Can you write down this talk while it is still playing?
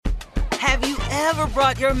Have you ever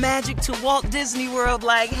brought your magic to Walt Disney World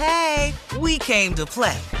like, hey, we came to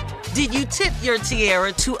play? Did you tip your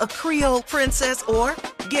tiara to a Creole princess or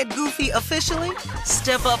get goofy officially?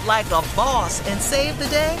 Step up like a boss and save the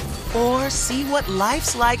day? Or see what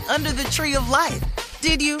life's like under the tree of life?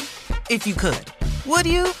 Did you? If you could. Would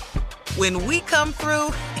you? When we come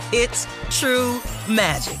through, it's true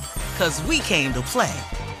magic. 'Cause we came to play.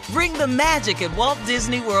 Bring the magic at Walt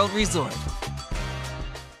Disney World Resort.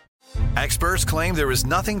 Experts claim there is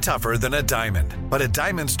nothing tougher than a diamond. But at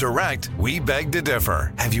Diamonds Direct, we beg to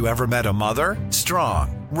differ. Have you ever met a mother?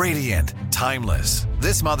 Strong, radiant, timeless.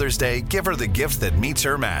 This Mother's Day, give her the gift that meets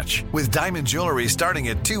her match. With diamond jewelry starting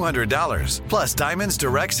at $200. Plus Diamonds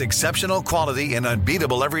Direct's exceptional quality and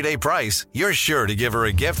unbeatable everyday price, you're sure to give her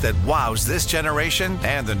a gift that wows this generation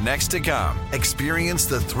and the next to come. Experience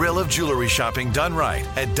the thrill of jewelry shopping done right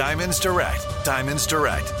at Diamonds Direct. Diamonds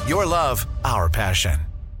Direct. Your love, our passion.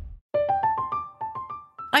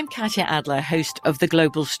 I'm Katya Adler, host of The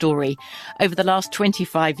Global Story. Over the last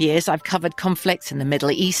 25 years, I've covered conflicts in the Middle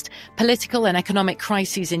East, political and economic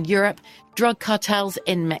crises in Europe, drug cartels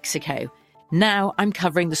in Mexico. Now I'm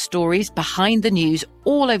covering the stories behind the news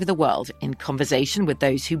all over the world in conversation with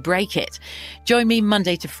those who break it. Join me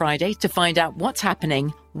Monday to Friday to find out what's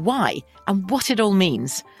happening, why, and what it all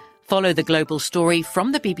means. Follow The Global Story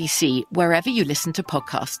from the BBC wherever you listen to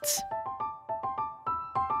podcasts.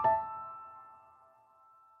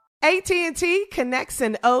 AT&T connects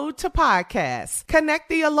an ode to podcasts. Connect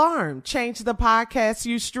the alarm. Change the podcast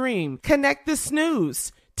you stream. Connect the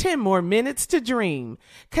snooze. 10 more minutes to dream.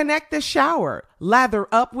 Connect the shower. Lather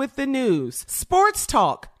up with the news. Sports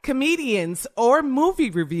talk, comedians, or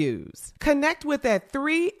movie reviews. Connect with that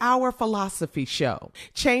 3-hour philosophy show.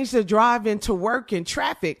 Change the drive into work in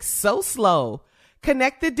traffic so slow.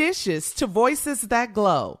 Connect the dishes to voices that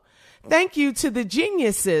glow. Thank you to the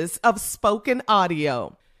geniuses of spoken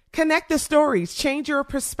audio. Connect the stories, change your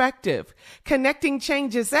perspective. Connecting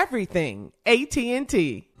changes everything.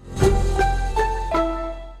 AT&T.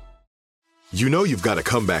 You know you've got a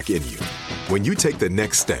comeback in you. When you take the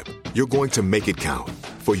next step, you're going to make it count.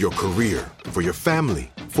 For your career, for your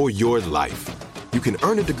family, for your life. You can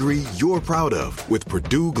earn a degree you're proud of with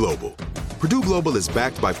Purdue Global. Purdue Global is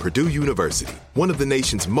backed by Purdue University, one of the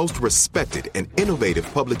nation's most respected and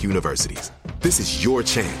innovative public universities. This is your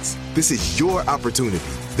chance. This is your opportunity.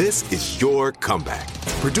 This is your comeback.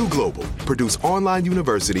 Purdue Global, Purdue's online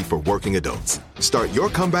university for working adults. Start your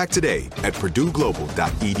comeback today at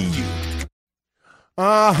purdueglobal.edu.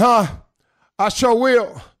 I sure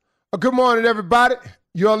will. Good morning, everybody.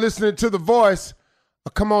 You're listening to The Voice.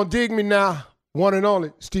 Come on, dig me now. One and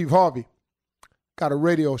only, Steve Harvey. Got a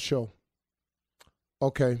radio show.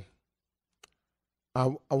 Okay. I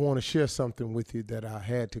want to share something with you that I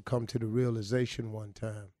had to come to the realization one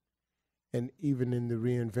time. And even in the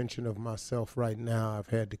reinvention of myself right now, I've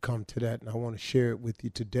had to come to that, and I want to share it with you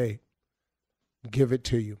today. Give it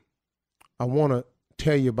to you. I want to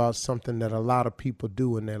tell you about something that a lot of people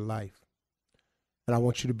do in their life, and I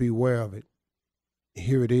want you to be aware of it.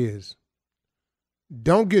 Here it is.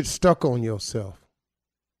 Don't get stuck on yourself.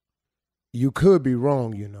 You could be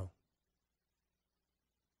wrong, you know.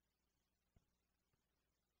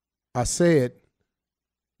 I said,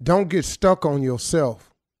 don't get stuck on yourself.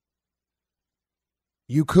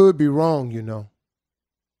 You could be wrong, you know.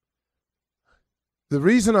 The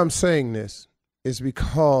reason I'm saying this is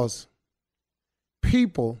because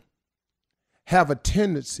people have a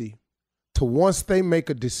tendency to, once they make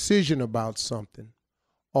a decision about something,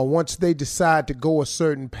 or once they decide to go a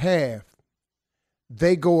certain path,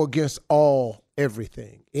 they go against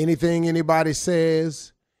everything. Anything anybody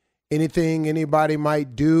says, anything anybody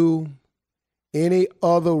might do, any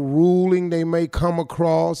other ruling they may come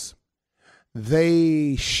across,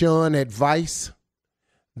 they shun advice.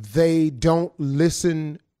 They don't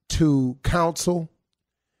listen to counsel.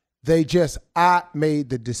 They just, I made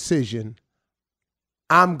the decision.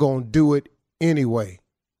 I'm going to do it anyway.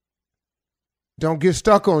 Don't get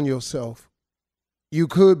stuck on yourself. You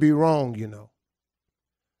could be wrong, you know.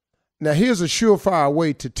 Now, here's a surefire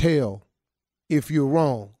way to tell if you're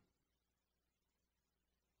wrong.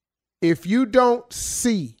 If you don't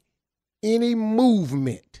see any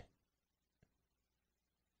movement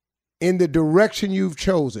in the direction you've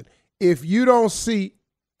chosen, if you don't see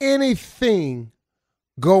anything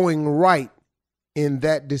going right in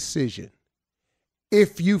that decision,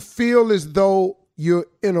 if you feel as though you're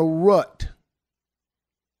in a rut,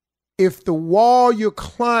 if the wall you're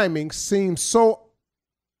climbing seems so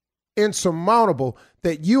insurmountable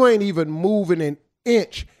that you ain't even moving an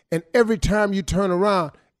inch, and every time you turn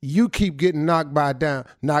around, you keep getting knocked back down.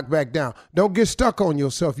 Don't get stuck on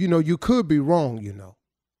yourself. You could be wrong,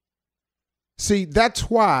 See, that's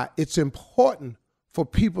why it's important for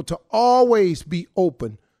people to always be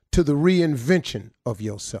open to the reinvention of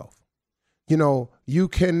yourself. You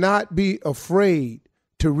cannot be afraid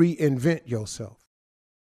to reinvent yourself.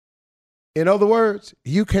 In other words,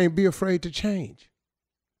 you can't be afraid to change.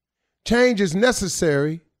 Change is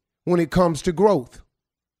necessary when it comes to growth.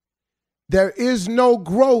 There is no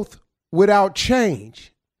growth without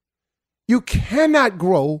change. You cannot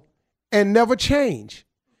grow and never change.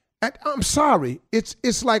 I'm sorry.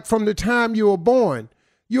 It's like from the time you were born,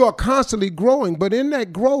 you are constantly growing. But in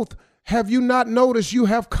that growth, have you not noticed you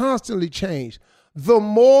have constantly changed? The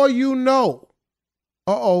more you know,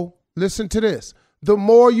 listen to this. The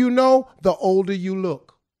more you know, the older you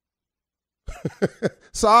look.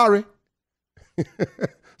 Sorry.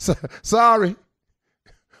 Sorry.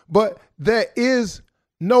 But there is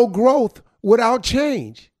no growth without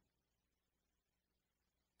change.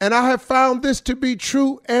 And I have found this to be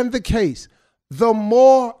true and the case. The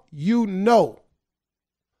more you know,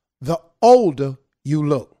 the older you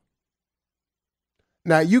look.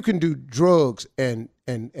 Now you can do drugs and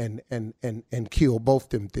kill both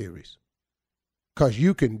them theories. Because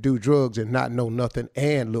you can do drugs and not know nothing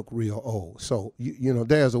and look real old. So,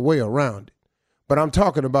 there's a way around it. But I'm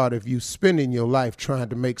talking about if you spending your life trying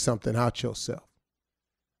to make something out yourself.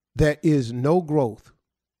 There is no growth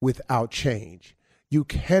without change. You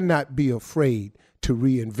cannot be afraid to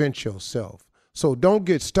reinvent yourself. So don't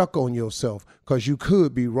get stuck on yourself because you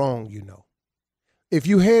could be wrong, If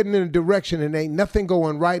you heading in a direction and ain't nothing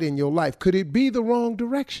going right in your life, could it be the wrong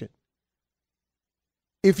direction?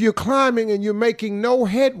 If you're climbing and you're making no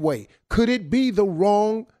headway, could it be the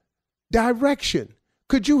wrong direction?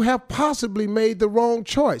 Could you have possibly made the wrong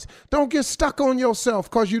choice? Don't get stuck on yourself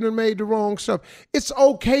because you done made the wrong stuff. It's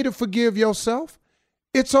okay to forgive yourself.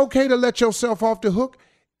 It's okay to let yourself off the hook.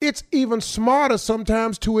 It's even smarter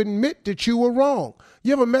sometimes to admit that you were wrong.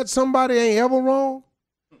 You ever met somebody ain't ever wrong?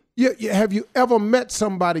 Have you ever met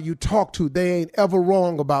somebody you talk to, they ain't ever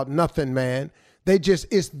wrong about nothing, man?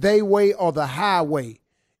 It's they way or the highway.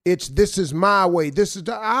 This is my way.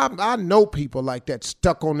 I know people like that,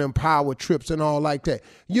 stuck on them power trips and all like that.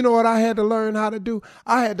 You know what I had to learn how to do?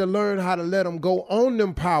 I had to learn how to let them go on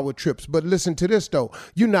them power trips. But listen to this, though.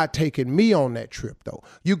 You're not taking me on that trip, though.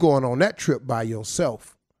 You're going on that trip by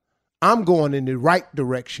yourself. I'm going in the right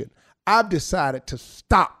direction. I've decided to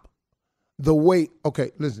stop the way. Okay,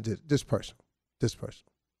 listen to this person.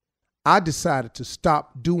 I decided to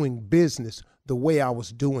stop doing business the way I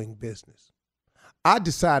was doing business. I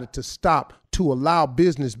decided to stop to allow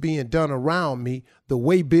business being done around me the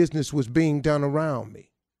way business was being done around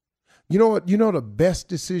me. You know what? The best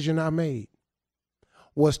decision I made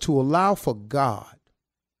was to allow for God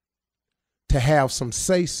to have some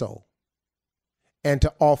say-so and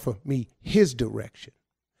to offer me his direction.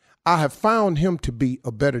 I have found him to be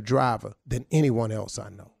a better driver than anyone else I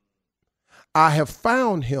know. I have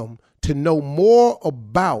found him to know more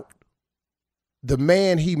about the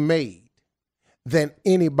man he made than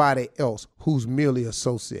anybody else who's merely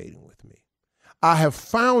associating with me. I have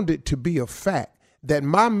found it to be a fact that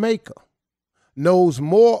my maker knows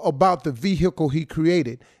more about the vehicle he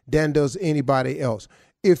created than does anybody else.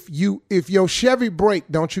 If your Chevy break,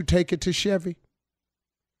 don't you take it to Chevy?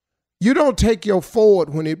 You don't take your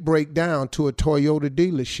Ford when it break down to a Toyota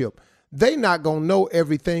dealership. They not going to know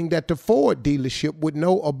everything that the Ford dealership would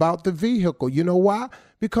know about the vehicle. You know why?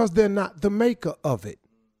 Because they're not the maker of it.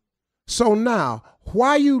 So now,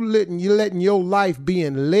 why you letting your life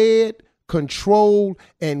being led, controlled,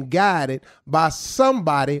 and guided by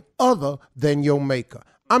somebody other than your maker?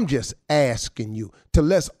 I'm just asking you to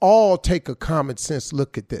let's all take a common sense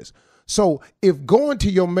look at this. So if going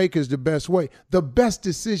to your maker is the best way, the best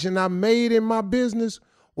decision I made in my business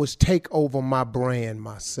was take over my brand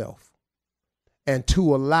myself and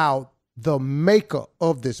to allow the maker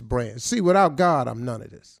of this brand. See, without God, I'm none of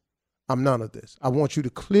this. I'm none of this. I want you to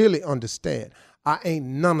clearly understand I ain't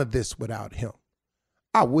none of this without him.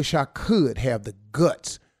 I wish I could have the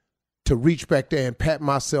guts to reach back there and pat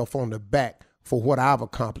myself on the back for what I've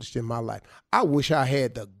accomplished in my life. I wish I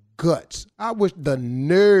had the guts. I wish the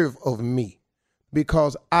nerve of me,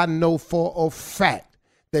 because I know for a fact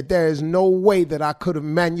that there is no way that I could have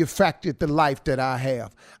manufactured the life that I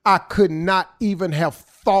have. I could not even have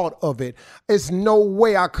thought of it. It's no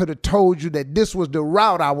way I could have told you that this was the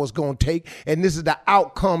route I was going to take and this is the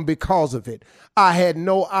outcome because of it. I had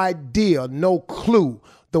no idea, no clue.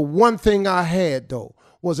 The one thing I had, though,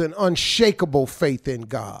 was an unshakable faith in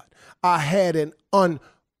God. I had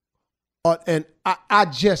I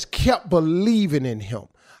just kept believing in him.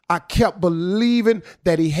 I kept believing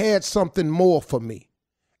that he had something more for me.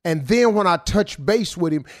 And then when I touched base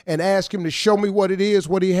with him and asked him to show me what it is,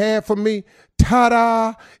 what he had for me,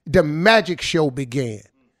 ta-da, the magic show began.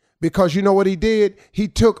 Because you know what he did? He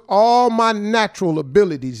took all my natural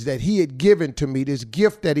abilities that he had given to me, this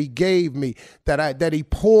gift that he gave me, that he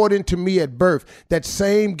poured into me at birth, that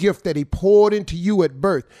same gift that he poured into you at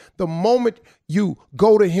birth. The moment you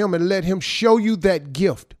go to him and let him show you that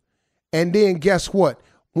gift, and then guess what?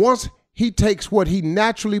 Once he takes what he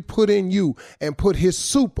naturally put in you and put his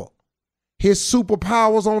superpowers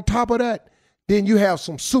on top of that, then you have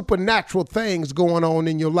some supernatural things going on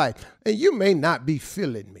in your life. And you may not be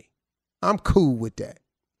feeling me. I'm cool with that.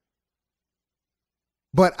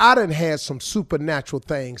 But I done had some supernatural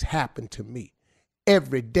things happen to me.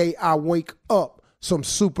 Every day I wake up, some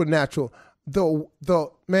supernatural, the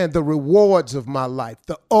rewards of my life,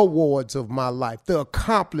 the awards of my life, the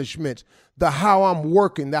accomplishments, the how I'm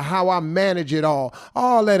working, the how I manage it all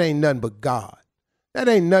that ain't nothing but God. That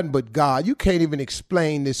ain't nothing but God. You can't even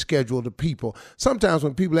explain this schedule to people. Sometimes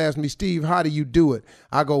when people ask me, Steve, how do you do it?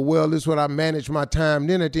 I go, well, this is what I manage my time.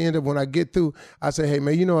 Then at the end of when I get through, I say, hey,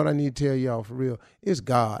 man, you know what I need to tell y'all for real? It's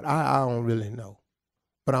God. I don't really know.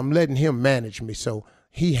 But I'm letting him manage me, so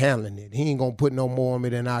he handling it. He ain't going to put no more on me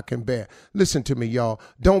than I can bear. Listen to me, y'all.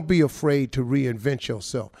 Don't be afraid to reinvent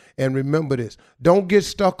yourself. And remember this. Don't get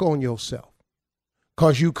stuck on yourself,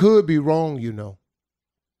 because you could be wrong, you know.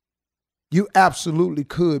 You absolutely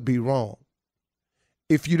could be wrong.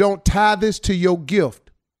 If you don't tie this to your gift,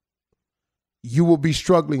 you will be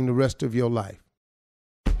struggling the rest of your life.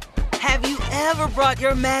 Have you ever brought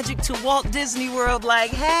your magic to Walt Disney World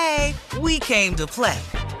like, hey, we came to play?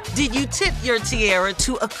 Did you tip your tiara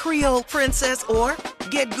to a Creole princess or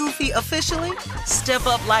get goofy officially? Step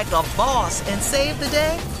up like a boss and save the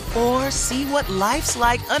day? Or see what life's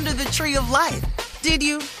like under the tree of life? Did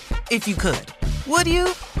you? If you could. Would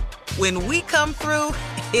you? When we come through,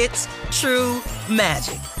 it's true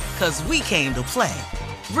magic, 'cause we came to play.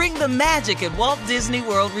 Bring the magic at Walt Disney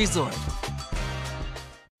World Resort.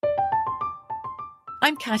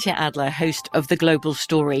 I'm Katya Adler, host of The Global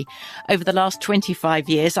Story. Over the last 25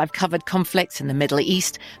 years, I've covered conflicts in the Middle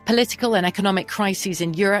East, political and economic crises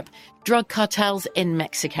in Europe, drug cartels in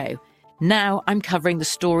Mexico. Now I'm covering the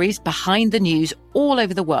stories behind the news all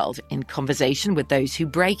over the world in conversation with those who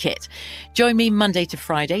break it. Join me Monday to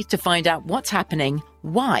Friday to find out what's happening,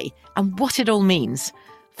 why, and what it all means.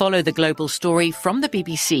 Follow The Global Story from the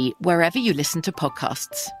BBC wherever you listen to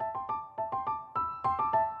podcasts.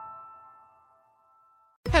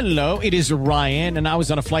 Hello, it is Ryan, and I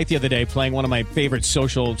was on a flight the other day playing one of my favorite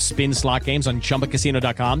social spin slot games on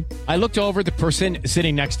ChumbaCasino.com. I looked over at the person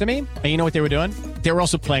sitting next to me, and you know what they were doing? They were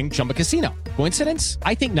also playing Chumba Casino. Coincidence?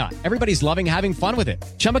 I think not. Everybody's loving having fun with it.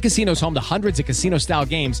 Chumba Casino is home to hundreds of casino-style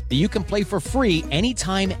games that you can play for free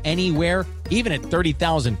anytime, anywhere, even at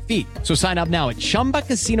 30,000 feet. So sign up now at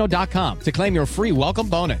ChumbaCasino.com to claim your free welcome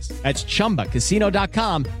bonus. That's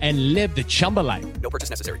ChumbaCasino.com and live the Chumba life. No purchase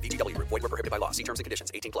necessary. VGW. Void where prohibited by law. See terms and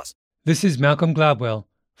conditions. 18+. This is Malcolm Gladwell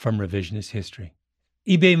from Revisionist History.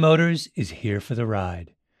 eBay Motors is here for the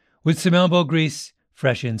ride. With some elbow grease,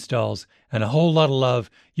 fresh installs, and a whole lot of love,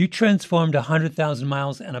 you transformed 100,000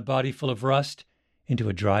 miles and a body full of rust into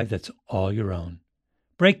a drive that's all your own.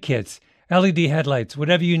 Brake kits, LED headlights,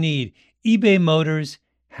 whatever you need, eBay Motors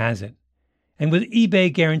has it. And with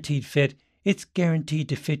eBay Guaranteed Fit, it's guaranteed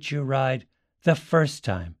to fit your ride the first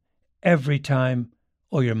time, every time,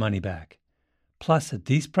 or your money back. Plus, at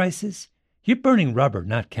these prices, you're burning rubber,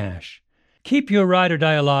 not cash. Keep your ride or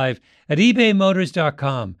die alive at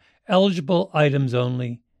ebaymotors.com. Eligible items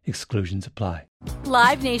only. Exclusions apply.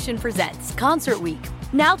 Live Nation presents Concert Week.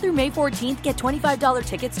 Now through May 14th, get $25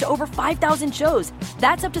 tickets to over 5,000 shows.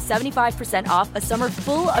 That's up to 75% off a summer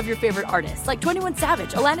full of your favorite artists like 21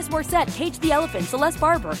 Savage, Alanis Morissette, Cage the Elephant, Celeste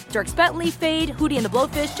Barber, Dierks Bentley, Fade, Hootie and the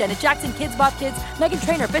Blowfish, Janet Jackson, Kidz Bop Kids, Meghan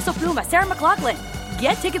Trainor, Bissell Pluma, Sarah McLachlan.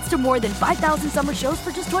 Get tickets to more than 5,000 summer shows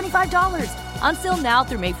for just $25. Until now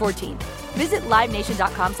through May 14th. Visit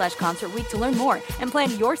LiveNation.com/Concert Week to learn more and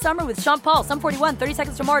plan your summer with Sean Paul, Sum 41, 30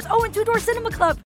 Seconds to Mars, and Two Door Cinema Club.